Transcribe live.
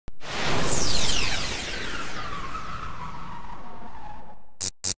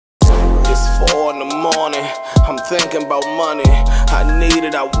thinking about money. I need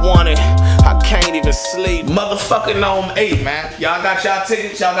it, I want it. I can't even sleep. Motherfucking NOME 8, man. Y'all got y'all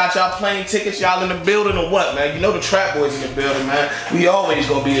tickets, y'all got y'all plane tickets, y'all in the building or what, man? You know the trap boys in the building, man. We always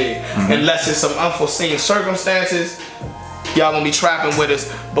gonna be there. Unless it's some unforeseen circumstances, y'all gonna be trapping with us.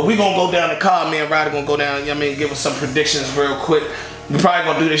 But we gonna go down the car, me and Ryda gonna go down, you know what I mean, give us some predictions real quick. We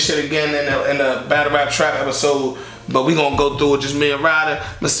probably gonna do this shit again in the battle rap trap episode. But we gonna go through it, just me and Ryda.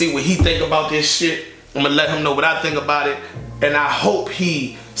 Let's see what he think about this shit. I'm gonna let him know what I think about it. And I hope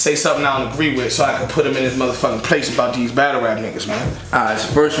he say something I don't agree with so I can put him in his motherfucking place about these battle rap niggas, man. Alright, so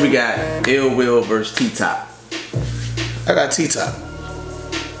first we got Ill Will versus T-Top. I got T-Top.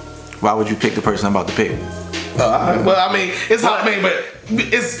 Why would you pick the person I'm about to pick? Well, I mean, it's hard, I mean, but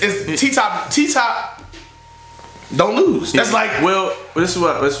it's T-Top don't lose. That's like, well, this is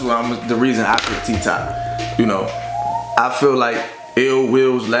the reason I picked T-Top. You know, I feel like Ill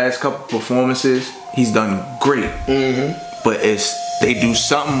Will's last couple performances, he's done great. But they do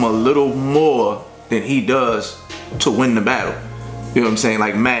something a little more than he does to win the battle. You know what I'm saying?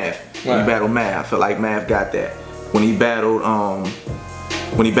 Like Math. When he battled Math, I feel like Math got that. When he battled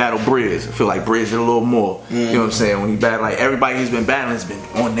Briz, I feel like Briz did a little more. You know what I'm saying? When he battled, like everybody he's been battling has been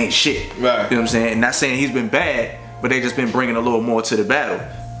on their shit. You know what I'm saying? And not saying he's been bad, but they just been bringing a little more to the battle. You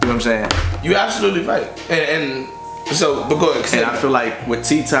know what I'm saying? You absolutely right. And so, but go ahead. And I feel like with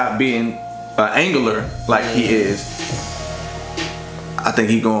T-Top being an angler like he is, I think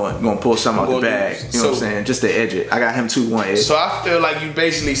he's gonna pull something out the bag. You know what I'm saying? Just to edge it. I got him 2-1 edge. So I feel like you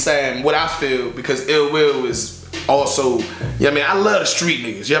basically saying what I feel, because Ill Will is also, you know what I mean, I love the street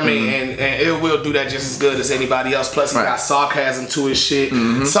niggas, you know what I mean? And Ill Will do that just as good as anybody else. Plus he got sarcasm to his shit.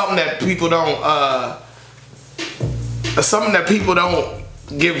 Something that people don't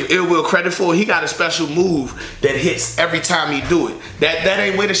give Ill Will credit for. He got a special move that hits every time he do it. That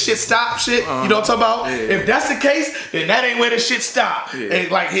ain't where the shit stop shit. You know what I'm talking about? If that's the case, then that ain't where the shit stop.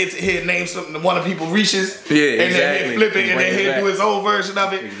 And like he'll name something one of people reaches. And then he'll flip it and then he'll do his own version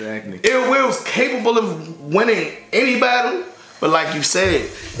of it. Ill Will's capable of winning any battle, but like you said,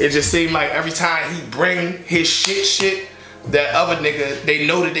 it just seemed like every time he bring his shit, that other nigga, they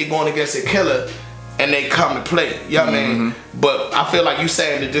know that they going against a killer, and they come to play, you know what I mean? But I feel like you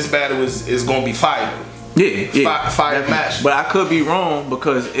saying that this battle is gonna be fire. Fire match. But I could be wrong,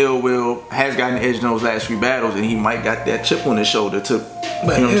 because Ill Will has gotten the edge in those last few battles, and he might got that chip on his shoulder too.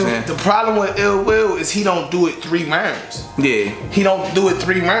 But you know what I'm saying? The problem with Ill Will is he don't do it 3 rounds. He don't do it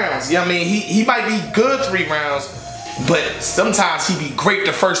 3 rounds. You know what I mean? He might be good 3 rounds, but sometimes he be great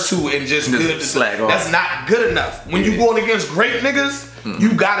the first 2 and just good to slack off. That's not good enough. When you going against great niggas,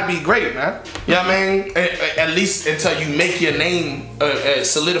 you gotta be great, man. You know what I mean? At least until you make your name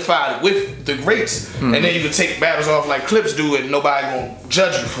solidified with the greats, and then you can take battles off like Clips do it, and nobody gonna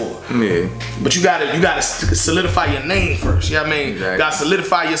judge you for it. But you gotta solidify your name first. You know what I mean? You gotta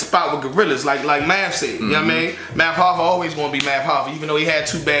solidify your spot with gorillas, like Math said. You know what I mean? Math Hoffa always gonna be Math Hoffa, even though he had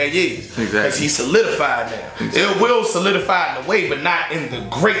 2 bad years. Because he's solidified now. It will solidify in a way, but not in the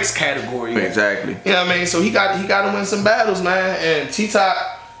greats category. You know what I mean? So he gotta win some battles, man. And T-Top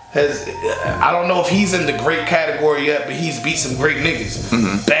has, I don't know if he's in the great category yet, but he's beat some great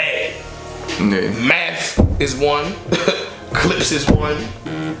niggas. Bad. Math is 1. Clips is 1.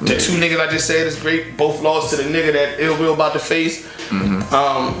 The 2 niggas I just said is great. Both lost to the nigga that Ill Will about to face.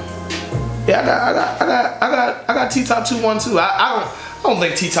 Yeah, I got T-Top 2-1 too. I don't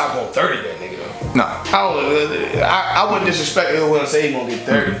think T-Top gonna 30 that nigga though. No. I wouldn't disrespect Ill Will and say he gonna get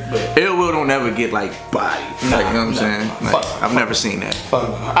 30. But Ill Will don't ever get like body. Like, you know what I'm saying? Like, I've never seen that.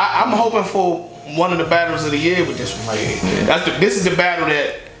 I'm hoping for one of the battles of the year with this one right here. This is the battle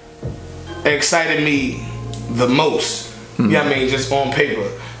that excited me the most. You know what I mean? Just on paper.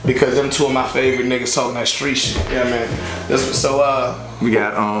 Because them 2 of my favorite niggas talking that street shit. You know what I mean? So we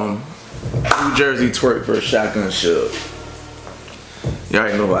got New Jersey Twerk versus Shotgun Shug. You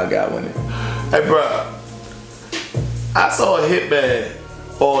already know who I got winning. Hey, bro, I saw a hitman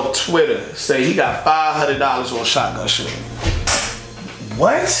on Twitter say he got $500 on Shotgun Shug.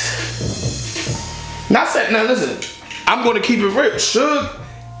 What? Now listen, I'm gonna keep it real. Shug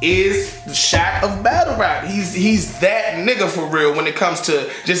is the Shaq of battle rap. He's that nigga for real when it comes to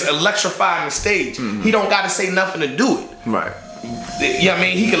just electrifying the stage. He don't gotta say nothing to do it. You know what I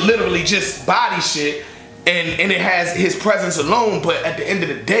mean? He can literally just body shit, and it has his presence alone, but at the end of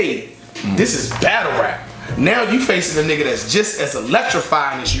the day, this is battle rap. Now you facing a nigga that's just as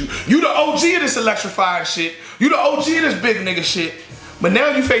electrifying as you. You the OG of this electrifying shit. You the OG of this big nigga shit. But now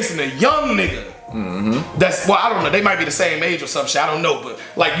you facing a young nigga. That's, well, I don't know, they might be the same age or some shit, I don't know, but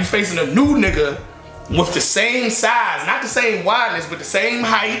like you facing a new nigga with the same size, not the same wideness, but the same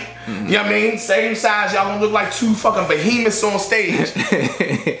height. You know what I mean? Same size. Y'all gonna look like two fucking behemoths on stage.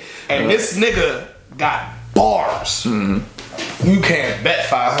 And this nigga got bars. You can't bet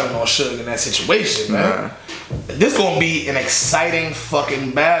 500 on Suge in that situation, man. This gonna be an exciting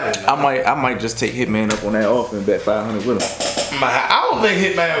fucking battle, man. I might just take Hitman up on that offer and bet 500 with him. I don't think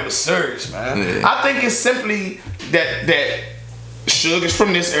Hitman was serious, man. Yeah. I think it's simply that Suge is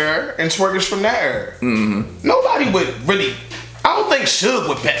from this era and Twerk is from that era. Nobody would really. I don't think Suge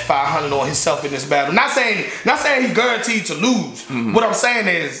would bet 500 on himself in this battle. Not saying he's guaranteed to lose. What I'm saying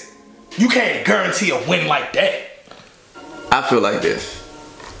is, you can't guarantee a win like that. I feel like this.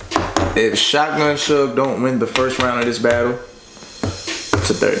 If Shotgun Suge don't win the first round of this battle, it's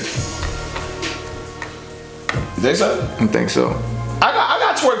a 30. You think so? I think so. I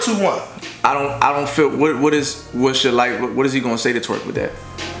got Twerk 2-1. I don't feel what is he gonna say to Twerk with that?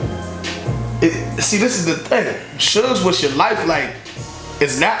 See, this is the thing. Suge's What's Your Life Like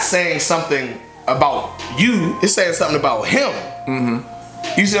is not saying something about you. It's saying something about him.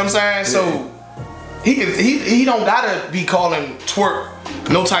 You see what I'm saying? Yeah. So he don't gotta be calling Twerk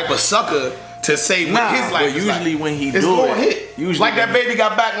no type of sucker to say what his life is usually like. When he it's do it, hit. Usually like that Baby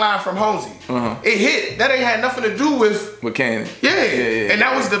Got Back line from Hosey. It hit. That ain't had nothing to do with Cannon. Yeah. And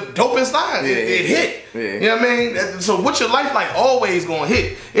that was the dopest line. It hit. Yeah. You know what I mean? So What's Your Life Like always gonna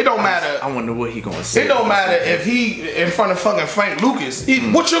hit. It don't matter. I wonder what he gonna say. It don't matter if he in front of fucking Frank Lucas.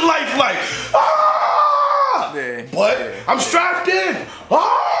 What's your life like? Ah! Yeah. But I'm strapped in.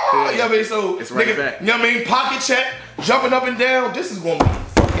 Ah! You know what I mean? So it's right back. You know what I mean? Pocket check, jumping up and down. This is gonna be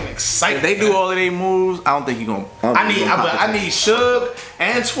fucking exciting. If they do all of their moves, I don't think he gonna. I need Suge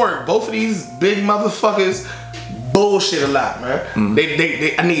and Twerk. Both of these big motherfuckers bullshit a lot, man.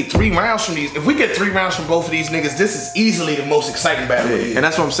 I need 3 rounds from these. If we get 3 rounds from both of these niggas, this is easily the most exciting battle. Yeah. And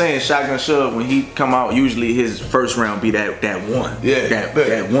that's what I'm saying. Shotgun Suge, when he come out, usually his first round be that one. Yeah, that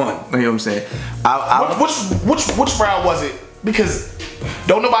one. You know what I'm saying? Which round was it? Because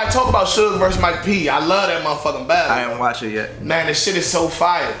don't nobody talk about Suge versus Mike P. I love that motherfucking battle. I haven't watched it yet. Man, this shit is so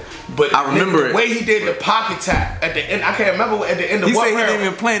fire. But I remember the way he did the pocket tap at the end. I can't remember at the end of what round. He said he didn't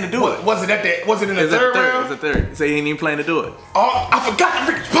even plan to do it. Was it in the third round? It was the third. He said he didn't even plan to do it. Oh, I forgot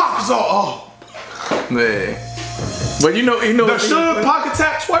to pick his pockets off. Man. But you know the Suge pocket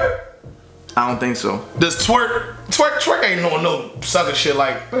tap Twerk? I don't think so. Does Twerk ain't no sucker shit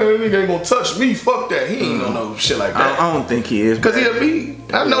like, man, nigga ain't gonna touch me, fuck that. He ain't no shit like that. I don't think he is. Cause he'll be,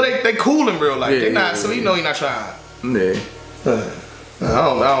 I know they cool in real life. They not, so he know he not trying. Yeah.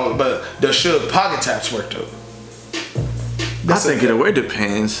 I don't, but the Suge pocket tap Twerk though. I think it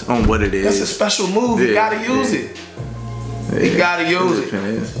depends on what it is. That's a special move. You gotta use it. You gotta use it.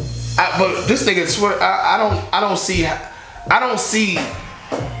 But this nigga Twerk, I don't see.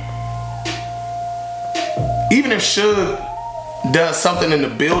 Even if Suge does something in the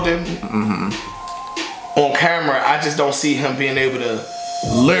building on camera, I just don't see him being able to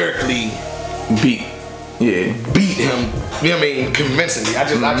lyrically beat him. You know what I mean? Convincingly.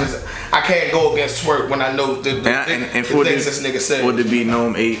 I can't go against Twerk when I know the things this nigga said. For it to be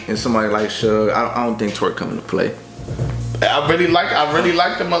NOME 8 and somebody like Suge, I don't think Twerk coming to play. I really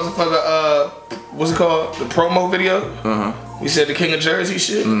like the motherfucker. What's it called? The promo video. You said the King of Jersey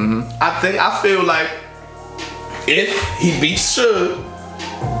shit. I feel like if he beats Suge,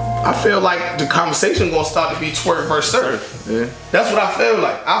 I feel like the conversation gonna start to be Twerk versus Surf. Yeah. That's what I feel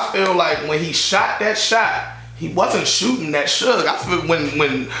like. I feel like when he shot that shot, he wasn't shooting at Suge. I feel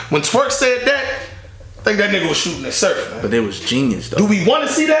when Twerk said that, I think that nigga was shooting at Surf, man. But it was genius though. Do we want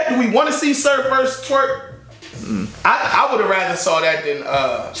to see that? Do we want to see Surf versus Twerk? I would have rather saw that than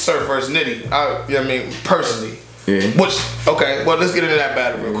Surf versus Nitty. You know what I mean? Personally. Yeah. Okay, well let's get into that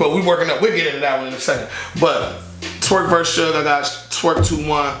battle real quick. We'll get into that one in a second. But Twerk versus Suge, I got Twerk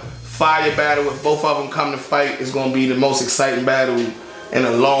 2-1. Fire battle. If both of them come to fight, it's gonna be the most exciting battle in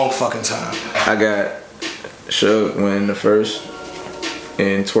a long fucking time. I got Suge winning the first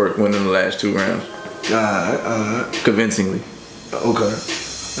and Twerk winning the last 2 rounds. Convincingly. Okay.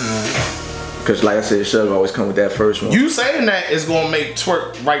 Because like I said, Suge always come with that first one. You saying that is gonna make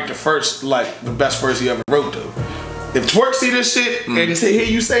Twerk write the first, like the best verse he ever wrote though. If Twerk see this shit and hear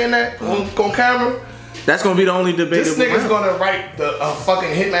you saying that on camera, that's gonna be the only debate. This nigga's gonna write the fucking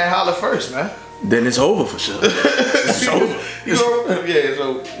Hitman Holler first, man. Then it's over for Suge. It's over.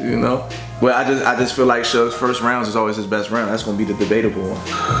 So you know. Well, I just feel like Suge's first rounds is always his best round. That's gonna be the debatable one.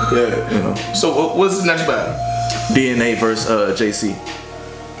 Yeah. You know. So what's the next battle? DNA versus JC.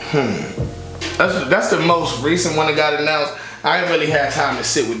 That's the most recent one that got announced. I ain't really had time to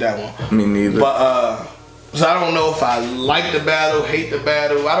sit with that one. Me neither. But so I don't know if I like the battle, hate the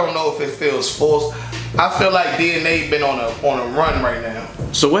battle. I don't know if it feels forced. I feel like DNA been on a run right now.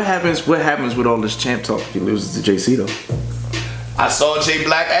 So what happens with all this champ talk if he loses to JC though? I saw Jay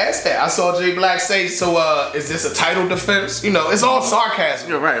Black ask that. I saw Jay Black say, so is this a title defense? You know, it's all sarcasm.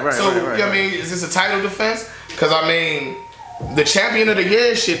 Yeah, right. So, you know what I mean, is this a title defense? Because, I mean, the champion of the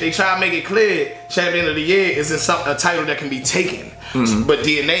year shit, they try to make it clear, champion of the year isn't a title that can be taken. But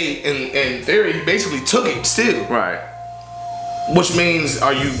DNA, in theory, he basically took it still. Right. Which means,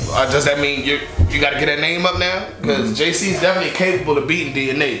 does that mean you got to get that name up now? Because JC is definitely capable of beating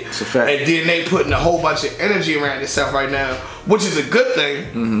DNA. It's a fact. And DNA putting a whole bunch of energy around itself right now, which is a good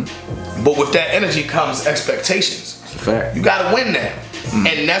thing. But with that energy comes expectations. It's a fact. You got to win now.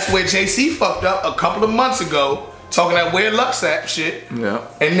 And that's where JC fucked up a couple of months ago, talking that weird luck sap shit. Yeah.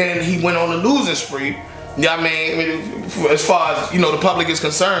 And then he went on a losing spree. Yeah, I mean, as far as, you know, the public is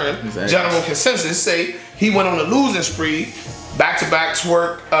concerned, general consensus say he went on a losing spree, back-to-back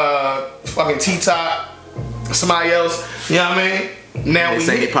twerk, fucking T-Top, somebody else, you know what I mean? Now they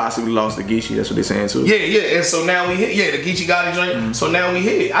say he possibly lost to Geechee, that's what they're saying too. Yeah, and so now we hit, the Geechee Gotti joint, so now we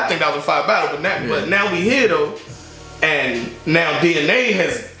hit. I think that was a 5 battle, but now we here though, and now DNA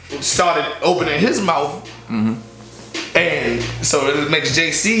has started opening his mouth, and so it makes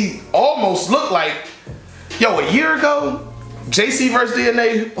JC almost look like, yo, a year ago, JC versus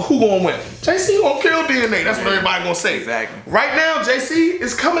DNA, who gonna win? JC gonna kill DNA. That's what everybody gonna say. Exactly. Right now, JC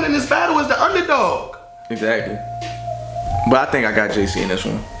is coming in this battle as the underdog. Exactly. But I think I got JC in this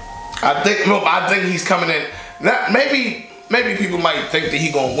one. I think he's coming in. Maybe people might think that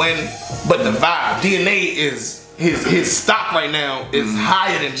he gonna win, but the vibe, DNA is his stock right now is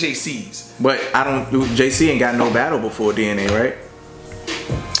higher than JC's. But JC ain't got no battle before DNA, right?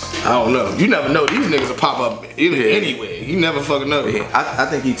 I don't know. You never know. These niggas will pop up anyway. You never fucking know. Yeah, I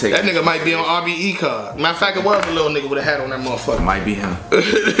think he takes that nigga might be on RBE card. Matter of fact, it was a little nigga with a hat on that motherfucker. Might be him.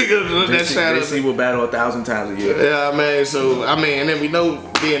 JC will battle 1,000 times a year. Yeah, man. So I mean, and then we know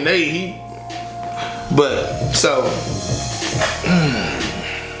DNA.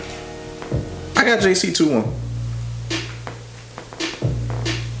 I got JC 2-1.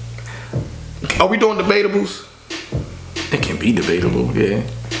 Are we doing debatables? It can be debatable, yeah.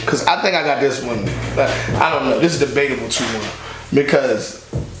 Cause I think I got this one. I don't know. This is debatable 2-1 because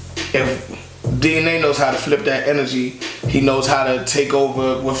if DNA knows how to flip that energy, he knows how to take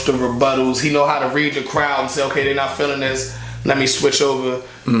over with the rebuttals. He know how to read the crowd and say, okay, they're not feeling this. Let me switch over.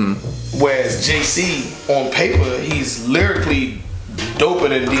 Whereas JC on paper, he's lyrically doper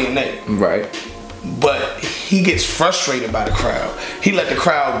than DNA. Right. But he gets frustrated by the crowd. He let the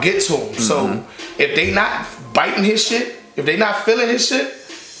crowd get to him. So if they not biting his shit, if they not feeling his shit,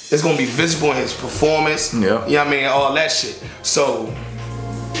 it's gonna be visible in his performance. Yeah. You know what I mean? All that shit. So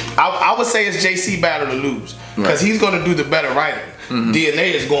I would say it's JC battle to lose. Because he's gonna do the better writing.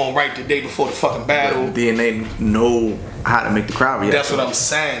 DNA is going right the day before the fucking battle. DNA know how to make the crowd react. That's what I'm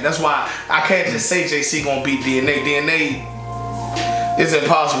saying. That's why I can't just say JC gonna beat DNA. DNA is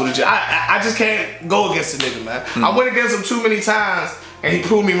impossible to I just can't go against the nigga, man. I went against him too many times and he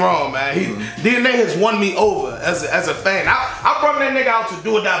proved me wrong, man. DNA has won me over as a fan. I brought that nigga out to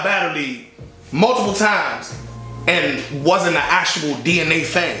do or die battle league multiple times and wasn't an actual DNA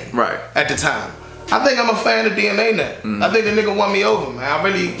fan at the time. I think I'm a fan of DNA now. I think the nigga won me over, man. I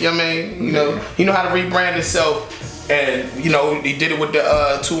really, you know what I mean? You know, he know how to rebrand himself. And, you know, he did it with the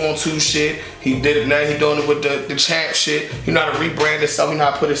 2-on-2 shit. He did it, now he doing it with the champ shit. He know how to rebrand himself. He know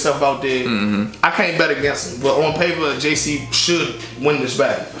how to put himself out there. I can't bet against him. But on paper, JC should win this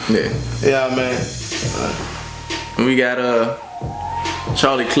battle. Yeah, man. We got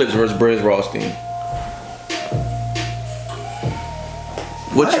Charlie Clips versus Briz Rothstein.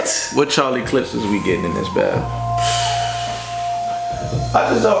 What Charlie Clips is we getting in this battle? I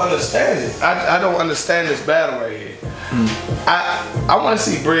just don't understand it. I don't understand this battle right here. I want to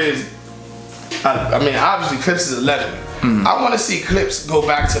see Briz. I mean, obviously Clips is a legend. I want to see Clips go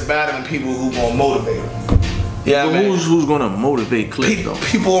back to battling people who gonna motivate him. Yeah, but who's gonna motivate Clips though?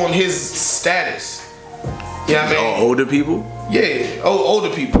 People on his status. Yeah, I mean, older people. Yeah, older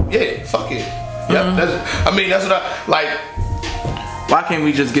people. Yeah, fuck it. Yep. That's what I like. Why can't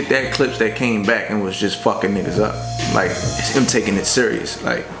we just get that Clips that came back and was just fucking niggas up? Like, it's him taking it serious.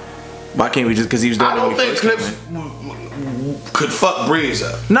 Like, why can't we just, because he was doing it when he first came in. I don't think Clips could fuck Briz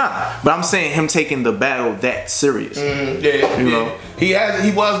up. Nah, but I'm saying him taking the battle that serious. You know? He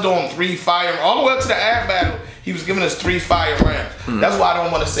was doing 3 fire, all the way up to the ad battle, he was giving us 3 fire rounds. That's why I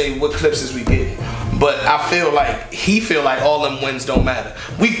don't want to say what Clips is we getting. But I feel like, he feel like all them wins don't matter.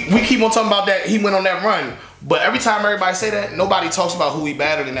 We keep on talking about that, he went on that run. But every time everybody say that, nobody talks about who he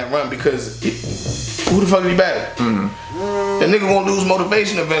battled in that run because who the fuck did he battle? The nigga gonna lose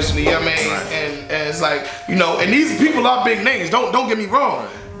motivation eventually, you know what I mean? Right. And it's like, you know, and these people are big names. Don't get me wrong.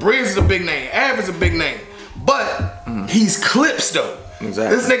 Briz is a big name. Av is a big name. But he's Clips though.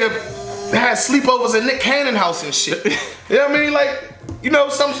 Exactly. This nigga had sleepovers at Nick Cannon house and shit. You know what I mean? Like, you know,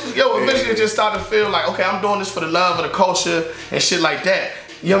 eventually it just started to feel like, okay, I'm doing this for the love of the culture and shit like that.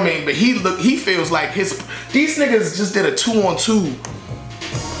 You know what I mean? But he feels like these niggas just did a 2-on-2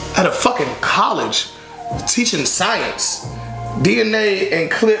 at a fucking college teaching science. DNA and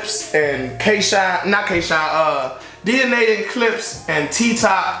Clips and K-Shine, not K-Shine, DNA and Clips and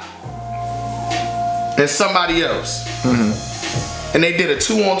T-Top and somebody else. And they did a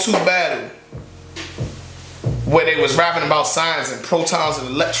 2-on-2 battle where they was rapping about science and protons and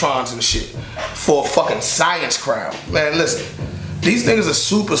electrons and shit for a fucking science crowd. Man, listen, these niggas are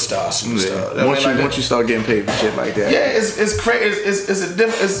superstars. Yeah. Once you start getting paid for shit like that. Yeah, it's crazy.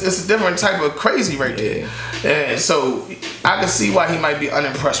 It's a different type of crazy right there. And so I can see why he might be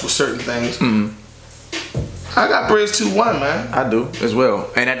unimpressed with certain things. I got Briz 2-1, man. I do as well.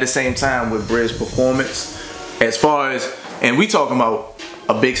 And at the same time with Briz's performance, as far as, and we talking about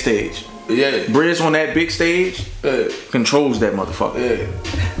a big stage. Yeah. Briz on that big stage controls that motherfucker. Yeah.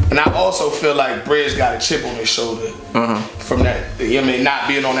 And I also feel like Briz got a chip on his shoulder from that, you know what I mean, not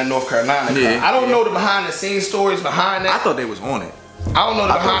being on that North Carolina car. I don't know the behind the scenes stories behind that. I thought they was on it. I don't know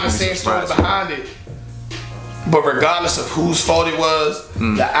the behind the scenes stories behind it. But regardless of whose fault it was,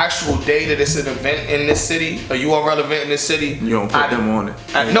 the actual day that it's an event in this city, a URL event in this city, you don't put them on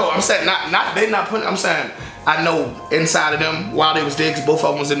it. No, I'm saying not they not putting. I'm saying I know inside of them while they was there, because both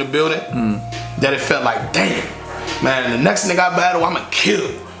of them was in the building, that it felt like, damn, man, the next nigga I battle, I'ma kill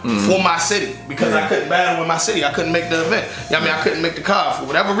for my city, because I couldn't battle with my city. I couldn't make the event. You know what I mean? I couldn't make the car for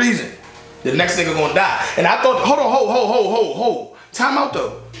whatever reason. The next nigga gonna die. And I thought, hold. Time out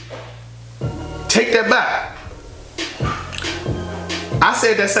though. Take that back. I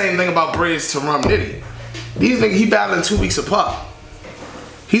said that same thing about Briz to Rum Nitty. These niggas, he battling 2 weeks apart.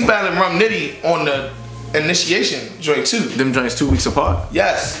 He's battling Rum Nitty on the initiation joint too. Them joints 2 weeks apart?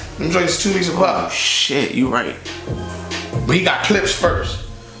 Yes, them joints 2 weeks apart. Oh shit, you right. But he got Clips first.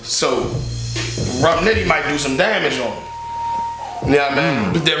 So Rum Nitty might do some damage on him. You know what I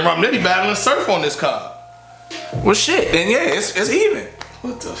mean? But then Rum Nitty battling Surf on this card. Well shit, then yeah, it's even.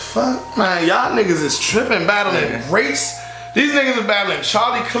 What the fuck? Man, y'all niggas is tripping battling race. These niggas are battling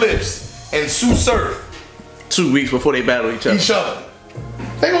Charlie Clips and Sue Surf. 2 weeks before they battle each other.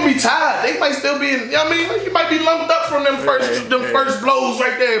 They gonna be tired. They might still be in, you know what I mean? You might be lumped up from them first blows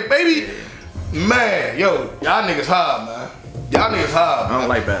right there, baby. Man, yo, y'all niggas hard, man. Y'all niggas hard, man. I don't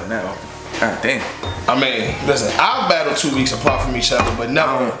like battling that. God damn. I mean, listen, I've battled 2 weeks apart from each other, but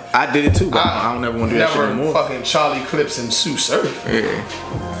never. I did it too, but I don't ever want to do that shit anymore. Never fucking Charlie Clips and Sue Surf. Yeah.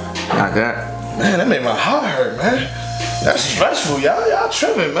 Not that. Man, that made my heart hurt, man. That's stressful, y'all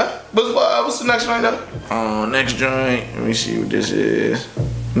tripping, man. What's the next one though? Next joint, let me see what this is.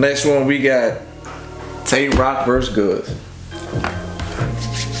 Next one we got Tay Rock vs. Goods.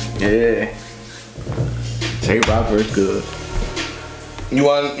 Yeah. Tay Rock vs. Goods. You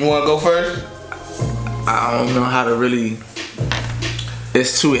want to go first? I don't know how to really.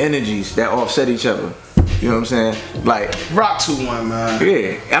 It's two energies that offset each other. You know what I'm saying? Like Rock 2-1, man.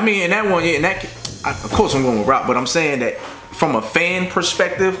 Yeah, I mean in that one, of course I'm going with Rock, but I'm saying that from a fan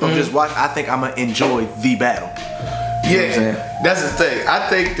perspective of just watch, I think I'm gonna enjoy the battle. You know what I'm saying? That's the thing. I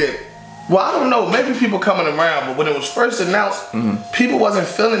think that, well, I don't know, maybe people coming around, but when it was first announced, people wasn't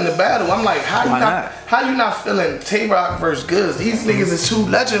feeling the battle. I'm like, how you not feeling Tay Rock versus Goods? These niggas is two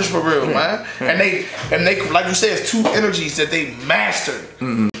legends for real, man. And they like you said, it's two energies that they mastered.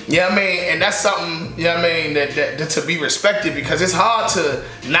 You know what I mean? And that's something, you know what I mean, that to be respected, because it's hard to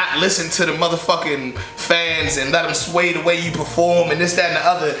not listen to the motherfucking fans and let them sway the way you perform and this, that, and the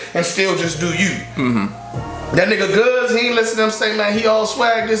other and still just do you. That nigga Goods, he ain't listen to them say, man, he all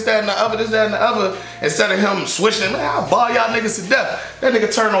swag, this, that, and the other, this, that, and the other. Instead of him switching, man, I'll bar y'all niggas to death. That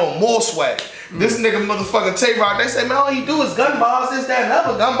nigga turn on more swag. This nigga motherfucking Tay Rock, they say, man, all he do is gun bars, this, that, and the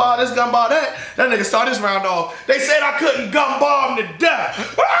other. Gun bar this, gun bar that. That nigga start this round off. They said I couldn't gun bar him to death.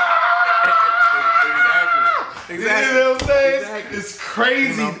 Exactly. You know what I'm saying? Exactly. It's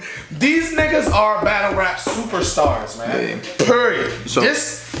crazy. You know? These niggas are battle rap superstars, man. Yeah. Period. So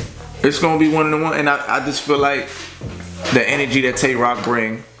it's gonna be one of the one, and I just feel like the energy that Tay Rock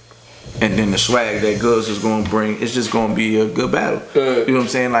bring, and then the swag that Goods is gonna bring, it's just gonna be a good battle. You know what I'm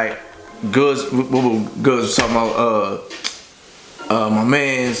saying? Like Goods was talking about my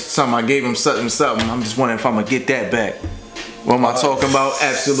man's something. I gave him something. I'm just wondering if I'm gonna get that back. What am I talking about?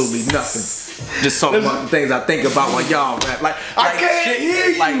 Absolutely nothing. just talking about the things I think about when y'all rap. Like I can't shit, hear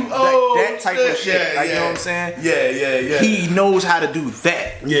you. like that type of shit. Yeah, like, you know what I'm saying? Yeah. He knows how to do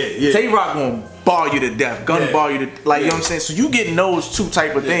that. Yeah. Tay-Rock gonna bar you to death, gun bar you to, like, you know what I'm saying? So you getting those two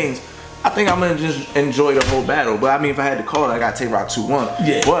type of things. I think I'm gonna just enjoy the whole battle. But I mean, if I had to call it, I got Tay-Rock 2-1.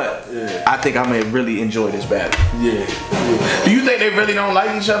 Yeah. But I think I'm gonna really enjoy this battle. Yeah. Do you think they really don't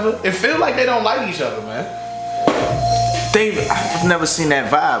like each other? It feels like they don't like each other, man. I've never seen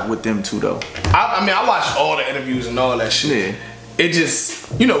that vibe with them two though. I mean, I watched all the interviews and all that shit. Yeah. It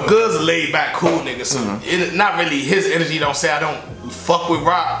just, you know, Good's a laid back, cool nigga. So it not really his energy. Don't say I don't fuck with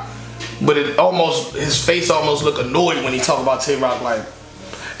Rock, but it almost, his face almost look annoyed when he talk about Tay-Rock, like.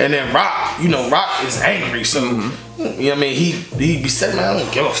 And then Rock, you know, Rock is angry, so you know what I mean. He be saying, man, I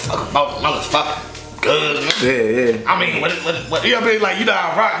don't give a fuck about motherfucking Good. Yeah. I mean, what you know what I mean? Like, you know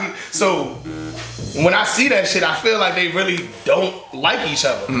how Rock. So when I see that shit, I feel like they really don't like each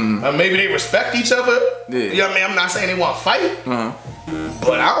other. Maybe they respect each other. Yeah. You know what I mean? I'm not saying they want to fight,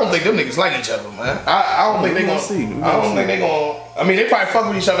 but I don't think them niggas like each other, man. I don't think they gonna see. I don't think they gonna. I mean, they probably fuck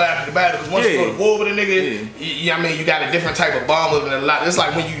with each other after the battle, because once you go to war with a nigga, you know what I mean, you got a different type of bond with him. A lot. It's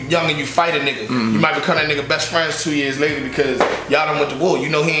like when you young and you fight a nigga, you might become that nigga best friends 2 years later because y'all done went to war. You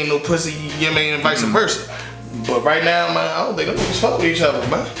know he ain't no pussy, you know what I mean, and vice versa. But right now, man, I don't think them niggas fuck with each other,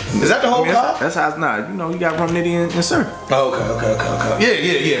 man. Is that the whole card? That's how it's not. You know, you got Rum Nitty and Surf. Okay.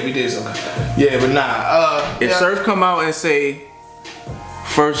 Yeah, we did something. Yeah, but nah. If Surf come out and say,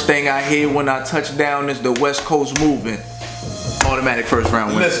 first thing I hear when I touch down is the West Coast moving, automatic first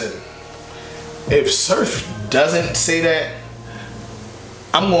round win. Listen, if Surf doesn't say that,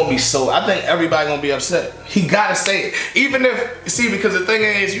 I'm gonna be I think everybody gonna be upset. He gotta say it. Even if, see, because the thing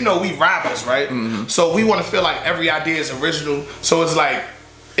is, you know, we rappers, right? So we wanna feel like every idea is original. So it's like,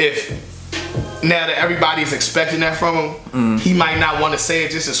 if now that everybody's expecting that from him, he might not wanna say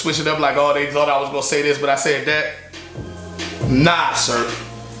it just to switch it up like, oh, they thought I was gonna say this, but I said that. Nah, Surf.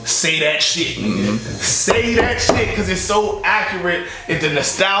 Say that shit, nigga. Say that shit, because it's so accurate. It's the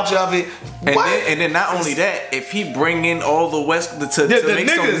nostalgia of it. And then not only that, if he bring in all the West to make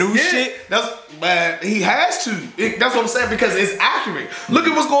niggas, some new shit, man, he has to. That's what I'm saying, because it's accurate. Look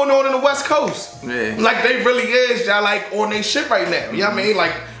at what's going on in the West Coast. Yeah. Like, they really is, y'all, like, on their shit right now. You know what I mean?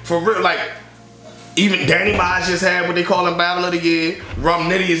 Like, for real, like, even Danny Mize just had what they call him Battle of the Year. Rum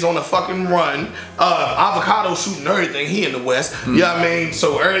Nitty is on the fucking run. Avocado shooting everything. He in the West. You know what I mean?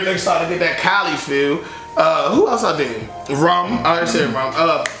 So everything started to get that Cali feel. Who else I did? Rum. I already said Rum.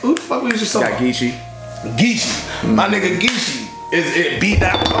 Who the fuck was just talking? Got Geechee. My nigga Geechee is it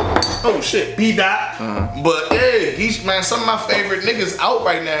B-Dot. Oh shit, B-Dot. But yeah, Geechee, man, some of my favorite niggas out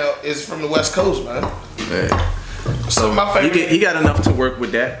right now is from the West Coast, man. Yeah. Some of my favorite. He got enough to work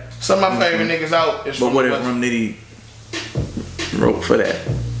with that. Some of my favorite niggas out is from But what the if West. Rum Nitty wrote for that?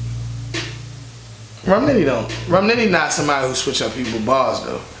 Rum Nitty not somebody who switch up people's bars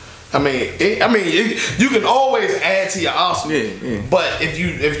though. I mean, you can always add to your arsenal. Yeah. But if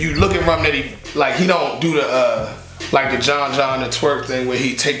you look at Rum Nitty, like, he don't do the like the John the twerk thing where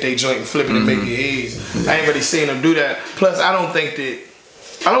he take their joint and flip it and make it his. I ain't really seen him do that. Plus, I don't think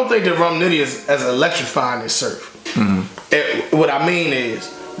that Rum Nitty is as electrifying as Surf. What I mean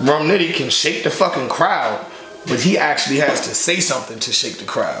is, Rum Nitty can shake the fucking crowd, but he actually has to say something to shake the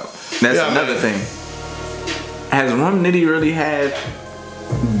crowd. That's another thing. Has Rum Nitty really had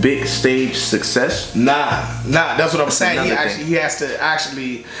big stage success? Nah. That's what I'm saying. He has to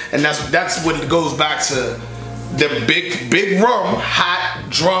actually, and that's what it goes back to. The big rum, hot,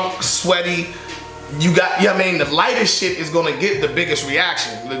 drunk, sweaty. You got, you know what I mean, the lightest shit is gonna get the biggest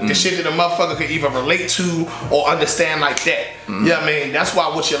reaction. The shit that a motherfucker could either relate to or understand like that. You know what I mean? That's why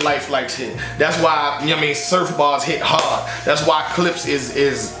What's Your Life Likes hit. That's why, you know what I mean, Surf Bars hit hard. That's why Clips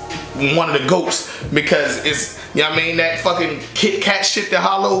is one of the GOATs, because it's, you know what I mean, that fucking Kit Kat shit that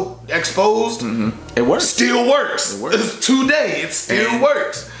Hollow exposed. It works. Still works. It works. It's today. It still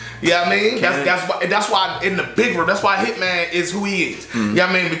works. You know what I mean? That's why in the big room, that's why Hitman is who he is. You know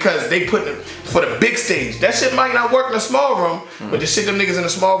what I mean? Because they put it for the big stage. That shit might not work in a small room, but the shit them niggas in the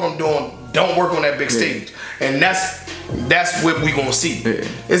small room doing don't work on that big stage. And that's what we gonna see.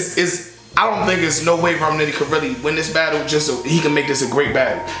 I don't think there's no way Rum Nitty could really win this battle just so he can make this a great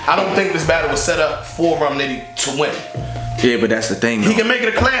battle. I don't think this battle was set up for Rum Nitty to win. Yeah, but that's the thing. He can make it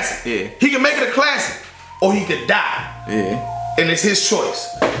a classic. Yeah. He can make it a classic, or he could die. Yeah. And it's his choice.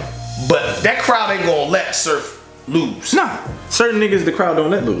 But that crowd ain't gonna let Surf lose. Nah, certain niggas the crowd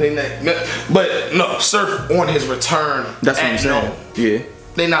don't let lose. But no, Surf on his return. That's what I'm saying. Yeah.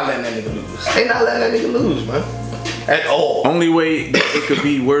 They not letting that nigga lose. They not letting that nigga lose, man. At all. Only way it could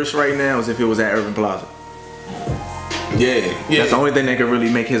be worse right now is if it was at Urban Plaza. Yeah. That's the only thing that could really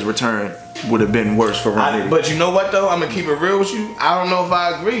make his return would have been worse for Ron Nitty. But you know what though? I'm gonna keep it real with you. I don't know if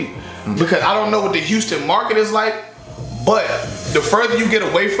I agree because I don't know what the Houston market is like. But the further you get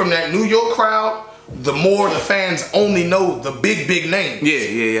away from that New York crowd, the more the fans only know the big names.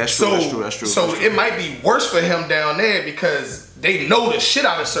 Yeah, that's true. So it might be worse for him down there because they know the shit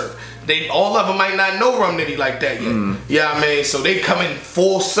out of Surf. All of them might not know Rum Nitty like that yet. Yeah, I mean, so they come in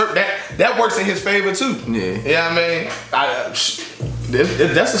full Surf. That works in his favor too. Yeah, I mean,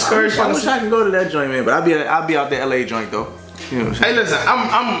 that's a scary. I wish I could go to that joint, man. But I'll be out the LA joint though. You know hey, listen,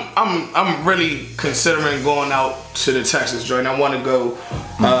 I'm really considering going out to the Texas joint. I want to go.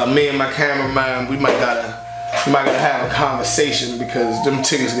 Me and my cameraman, we might gotta have a conversation because them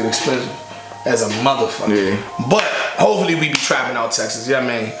tickets get expensive as a motherfucker. Yeah. But hopefully we be trapping out Texas. Yeah, I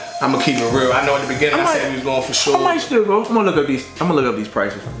mean, I'm gonna keep it real. I know at the beginning I said we was going for sure. I might still go. I'm gonna look up these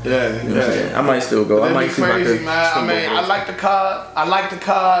prices. Yeah, you know what I'm saying? I might still go. I might see crazy, man. I mean, I like the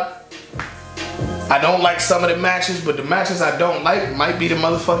card. I don't like some of the matches, but the matches I don't like might be the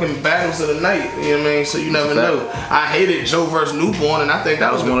motherfucking battles of the night. You know what I mean? So you never know. I hated Joe versus Newborn, and I think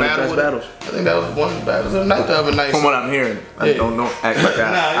that was one of the best battles. I think that was one of the battles of the night the other night. From what I'm hearing, I don't act like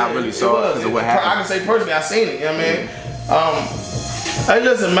that. I really saw it because of what happened. I can say personally, I seen it. You know what I mean? Hey,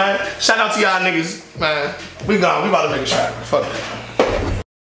 listen, man. Shout out to y'all niggas, man. We gone. We about to make a track. Fuck that.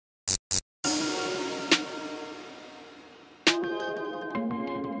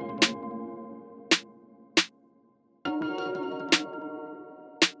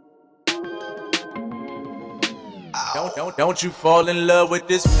 Don't you fall in love with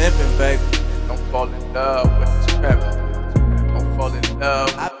this pimpin', baby. Don't fall in love with this pimpin'. Don't fall in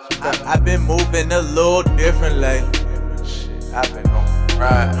love. I've been moving a little different lately. Shit, I've been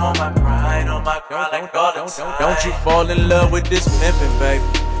on my grind, like all the time. Don't you fall in love with this pimpin', baby.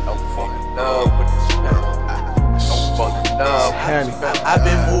 Don't fall in love with this pimpin'. Don't fall in love. I've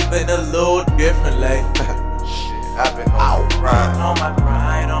been moving a little different lately. I've been on my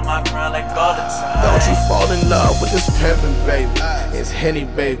grind like all the time. Don't you fall in love with this pimpin', baby. It's Henny,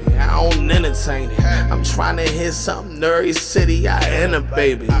 baby. I don't entertain it. I'm trying to hit something nerdy city. I enter,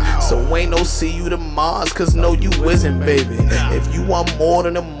 baby. So ain't no see you to Mars, cause no you isn't, baby. If you want more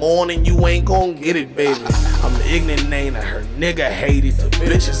than the morning, you ain't gon' get it, baby. I'm the ignorant name of her nigga hate it. The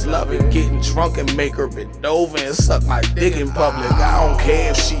bitches love it. Getting drunk and make her bend over and suck my dick in public. I don't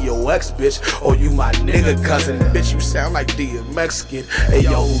care if she your ex bitch or you my nigga cousin. Bitch, you sound like the Mexican. Hey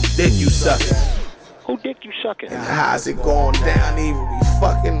yo, who dick you sucking? Who dick you sucking? And how's it going down? Either we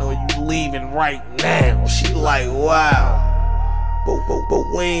fucking or you leaving right now. She like, wow.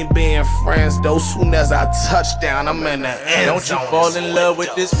 But we ain't being friends though. Soon as I touch down, I'm in the end. Don't you fall in love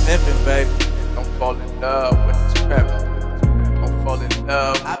with this pimpin', baby. Don't fall in love with this pimpin'. Don't fall in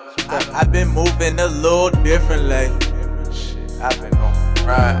love. I've been moving a little different lately. Shit, I've been on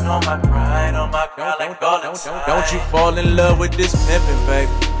my grind, like all the time. Don't you fall in love with this pimpin',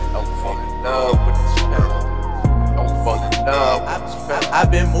 baby. Don't fall in love with this pimpin'. Don't fall in love with this pimpin'. I've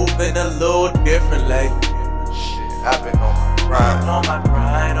been moving a little different lately. Shit, I've been on my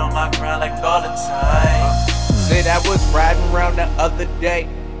grind like all the time. Said I was riding around the other day.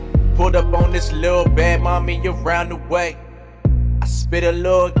 Pulled up on this little bad mommy around the way. I spit a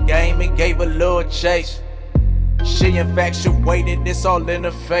little game and gave a little chase. She infatuated, it's all in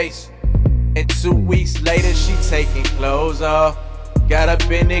her face. And 2 weeks later, she taking clothes off. Got up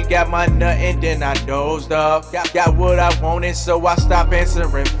in it, got my nut, and then I dozed off. Got what I wanted, so I stopped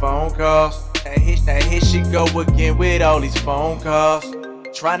answering phone calls. Now here she go again with all these phone calls.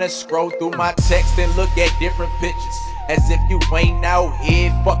 Trying to scroll through my text and look at different pictures. As if you ain't out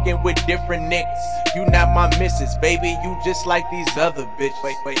here fucking with different niggas. You not my missus, baby, you just like these other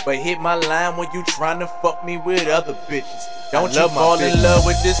bitches. But hit my line when you tryna fuck me with other bitches. Don't you fall in love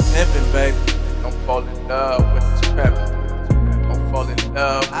with this pimpin', baby. Don't fall in love with this pimpin'. Don't fall in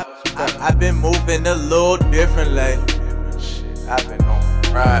love. I've been moving a little different lately. Shit, I've been on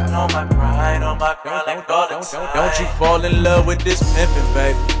my grind like all the time. Don't you fall in love with this pimpin',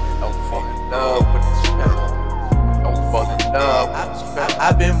 baby. Don't fall in love with this pimpin'. Don't fall in love with this pimpin'.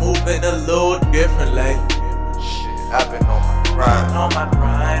 I've been moving a little different lately. Shit, I've been on my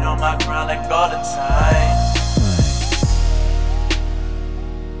grind like all the time.